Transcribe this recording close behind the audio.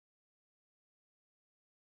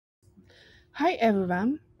Hi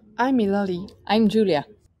everyone, I'm Midori. I'm Giulia.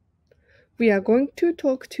 We are going to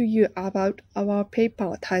talk to you about our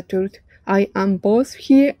paper titled I Am Both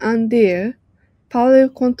Here and There, Parallel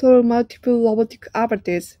Control Multiple Robotic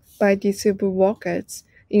Avatars by Disabled Workers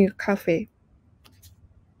in a Café.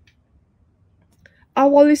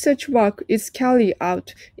 Our research work is carried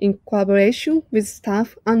out in collaboration with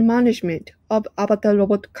staff and management of Avatar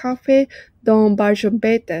Robot Cafe Dawn version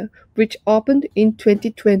beta, which opened in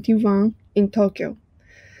 2021 in Tokyo.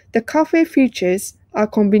 The cafe features a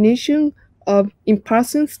combination of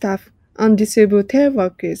in-person staff and disabled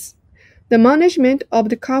teleworkers. The management of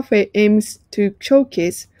the cafe aims to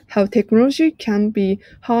showcase how technology can be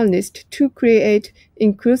harnessed to create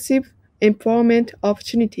inclusive employment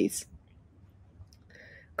opportunities.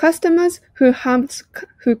 Customers who come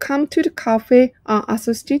to the cafe are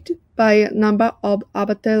assisted by a number of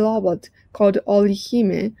avatar robots called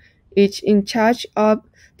Orihime, each in charge of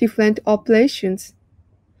different operations.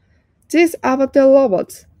 These avatar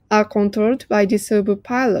robots are controlled by disabled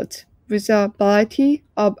pilots with a variety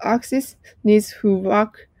of access needs who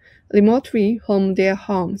work remotely from their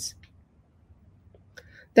homes.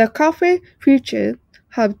 The cafe features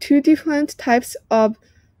have two different types of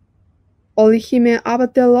Orihime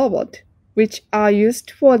avatar robot, which are used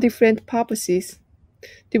for different purposes.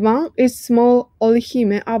 The one is small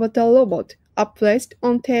Orihime avatar robot are placed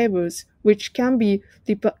on tables which can be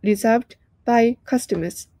reserved by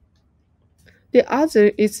customers. The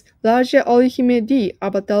other is larger Orihime D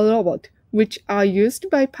avatar robot, which are used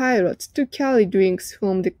by pilots to carry drinks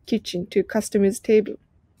from the kitchen to customers' table.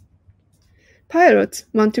 Pilots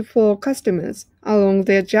want to follow customers along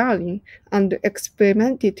their journey and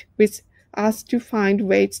experimented with us to find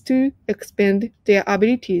ways to expand their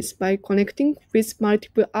abilities by connecting with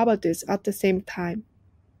multiple avatars at the same time.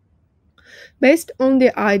 Based on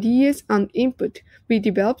their ideas and input, we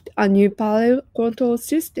developed a new parallel control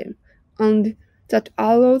system and that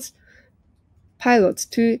allows pilots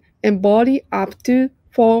to embody up to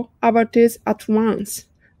 4 avatars at once,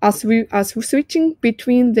 as we are switching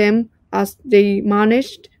between them as they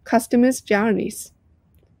managed customers' journeys.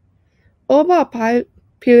 Over a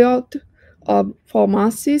period of 4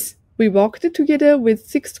 months, we worked together with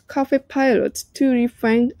 6 cafe pilots to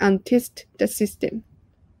refine and test the system,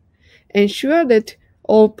 ensure that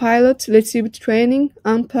all pilots received training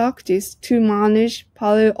and practice to manage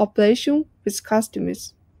parallel operation with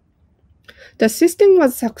customers. The system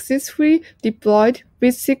was successfully deployed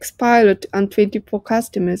with 6 pilots and 24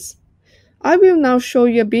 customers. I will now show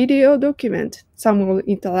you a video document some of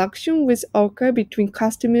the interaction with occur between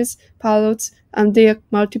customers, pilots, and their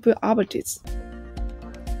multiple avatars.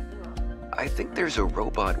 I think there's a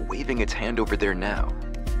robot waving its hand over there now.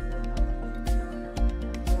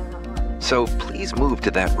 So please move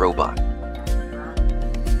to that robot.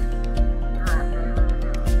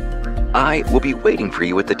 I will be waiting for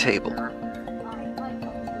you at the table.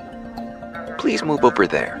 Please move over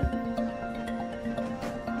there.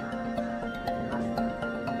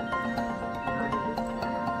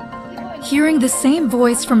 Hearing the same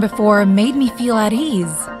voice from before made me feel at ease.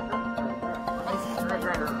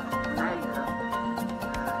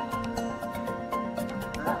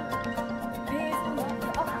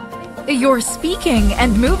 You're speaking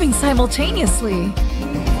and moving simultaneously.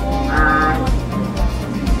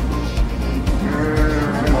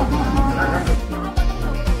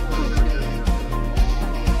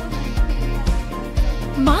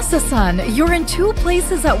 Masa-san, you're in 2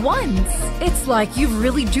 places at once. It's like you've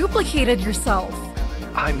really duplicated yourself.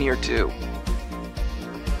 I'm here too.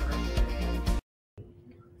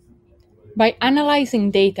 By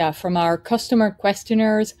analyzing data from our customer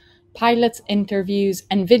questionnaires, pilots' interviews,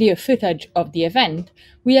 and video footage of the event,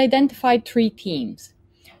 we identified 3 themes.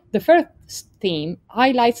 The first theme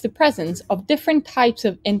highlights the presence of different types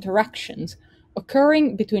of interactions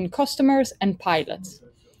occurring between customers and pilots,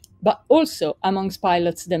 but also amongst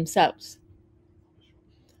pilots themselves.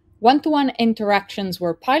 One-to-one interactions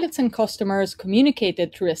where pilots and customers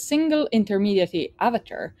communicated through a single intermediary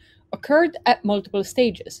avatar occurred at multiple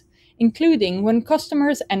stages, including when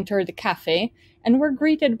customers entered the cafe and were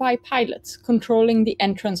greeted by pilots controlling the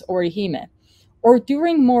entrance orihime, or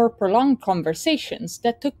during more prolonged conversations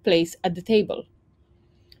that took place at the table.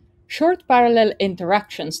 Short parallel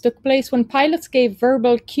interactions took place when pilots gave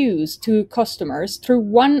verbal cues to customers through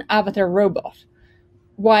one avatar robot,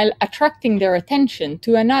 while attracting their attention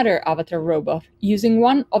to another avatar robot using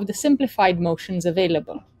one of the simplified motions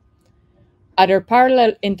available. Other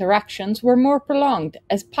parallel interactions were more prolonged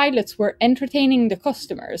as pilots were entertaining the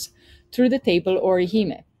customers through the table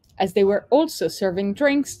orihime, as they were also serving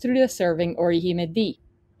drinks through the serving orihime D.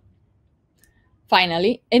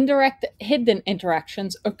 Finally, indirect hidden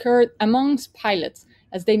interactions occurred amongst pilots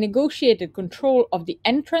as they negotiated control of the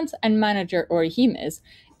entrance and manager orihimes,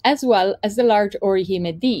 as well as the large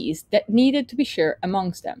orihime Ds that needed to be shared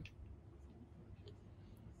amongst them.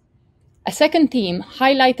 A second theme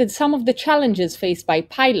highlighted some of the challenges faced by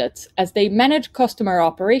pilots as they manage customer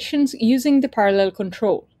operations using the parallel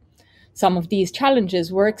control. Some of these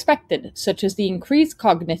challenges were expected, such as the increased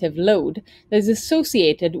cognitive load that is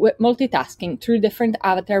associated with multitasking through different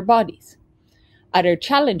avatar bodies. Other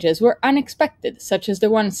challenges were unexpected, such as the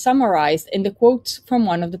ones summarized in the quotes from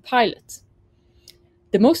one of the pilots.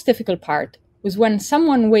 The most difficult part was when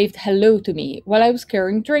someone waved hello to me while I was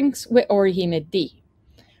carrying drinks with Orihime D.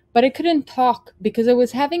 But I couldn't talk because I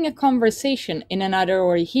was having a conversation in another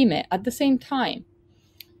orihime at the same time.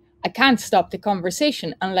 I can't stop the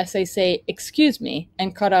conversation unless I say, "Excuse me,"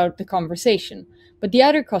 and cut out the conversation, but the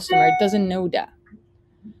other customer doesn't know that.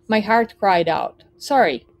 My heart cried out,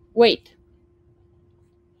 "Sorry, wait."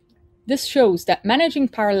 This shows that managing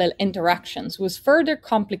parallel interactions was further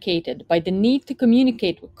complicated by the need to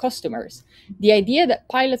communicate with customers, the idea that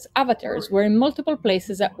pilots' avatars were in multiple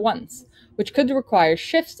places at once, which could require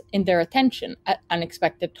shifts in their attention at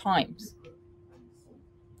unexpected times.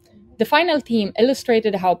 The final theme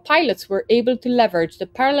illustrated how pilots were able to leverage the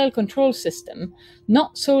parallel control system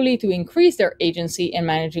not solely to increase their agency in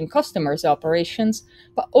managing customers' operations,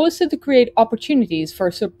 but also to create opportunities for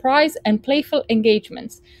surprise and playful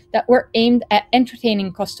engagements that were aimed at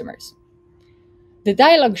entertaining customers. The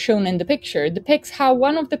dialogue shown in the picture depicts how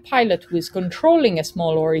one of the pilots who is controlling a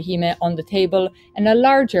small orihime on the table and a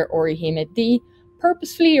larger orihime D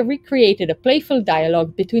purposefully recreated a playful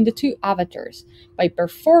dialogue between the two avatars by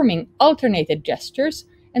performing alternated gestures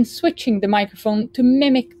and switching the microphone to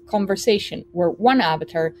mimic conversation where one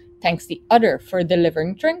avatar thanks the other for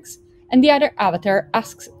delivering drinks and the other avatar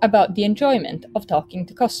asks about the enjoyment of talking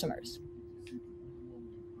to customers.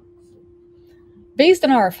 Based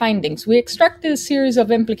on our findings, we extracted a series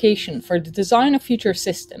of implications for the design of future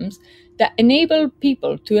systems that enable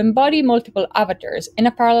people to embody multiple avatars in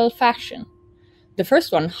a parallel fashion. The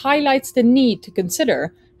first one highlights the need to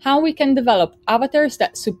consider how we can develop avatars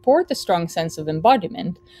that support a strong sense of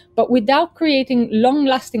embodiment, but without creating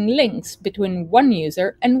long-lasting links between one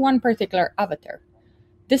user and one particular avatar.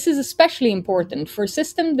 This is especially important for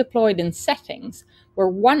systems deployed in settings where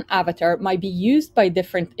one avatar might be used by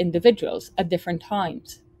different individuals at different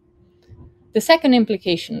times. The second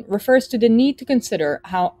implication refers to the need to consider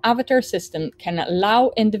how avatar systems can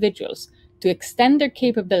allow individuals to extend their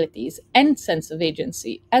capabilities and sense of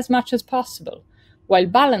agency as much as possible, while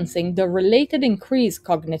balancing the related increased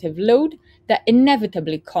cognitive load that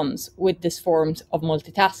inevitably comes with these forms of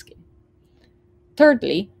multitasking.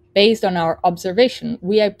 Thirdly, based on our observation,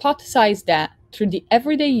 we hypothesized that through the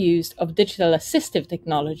everyday use of digital assistive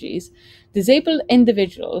technologies, disabled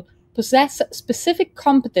individuals possess specific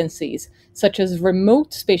competencies such as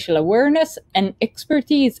remote spatial awareness and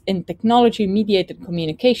expertise in technology-mediated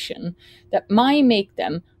communication that might make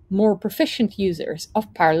them more proficient users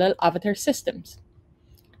of parallel avatar systems.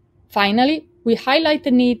 Finally, we highlight the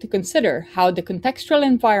need to consider how the contextual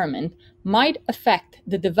environment might affect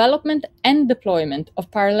the development and deployment of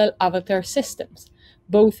parallel avatar systems,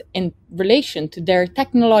 both in relation to their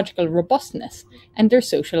technological robustness and their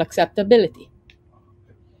social acceptability.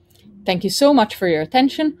 Thank you so much for your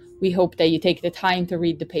attention. We hope that you take the time to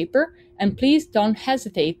read the paper, and please don't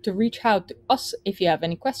hesitate to reach out to us if you have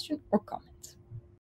any question or comment.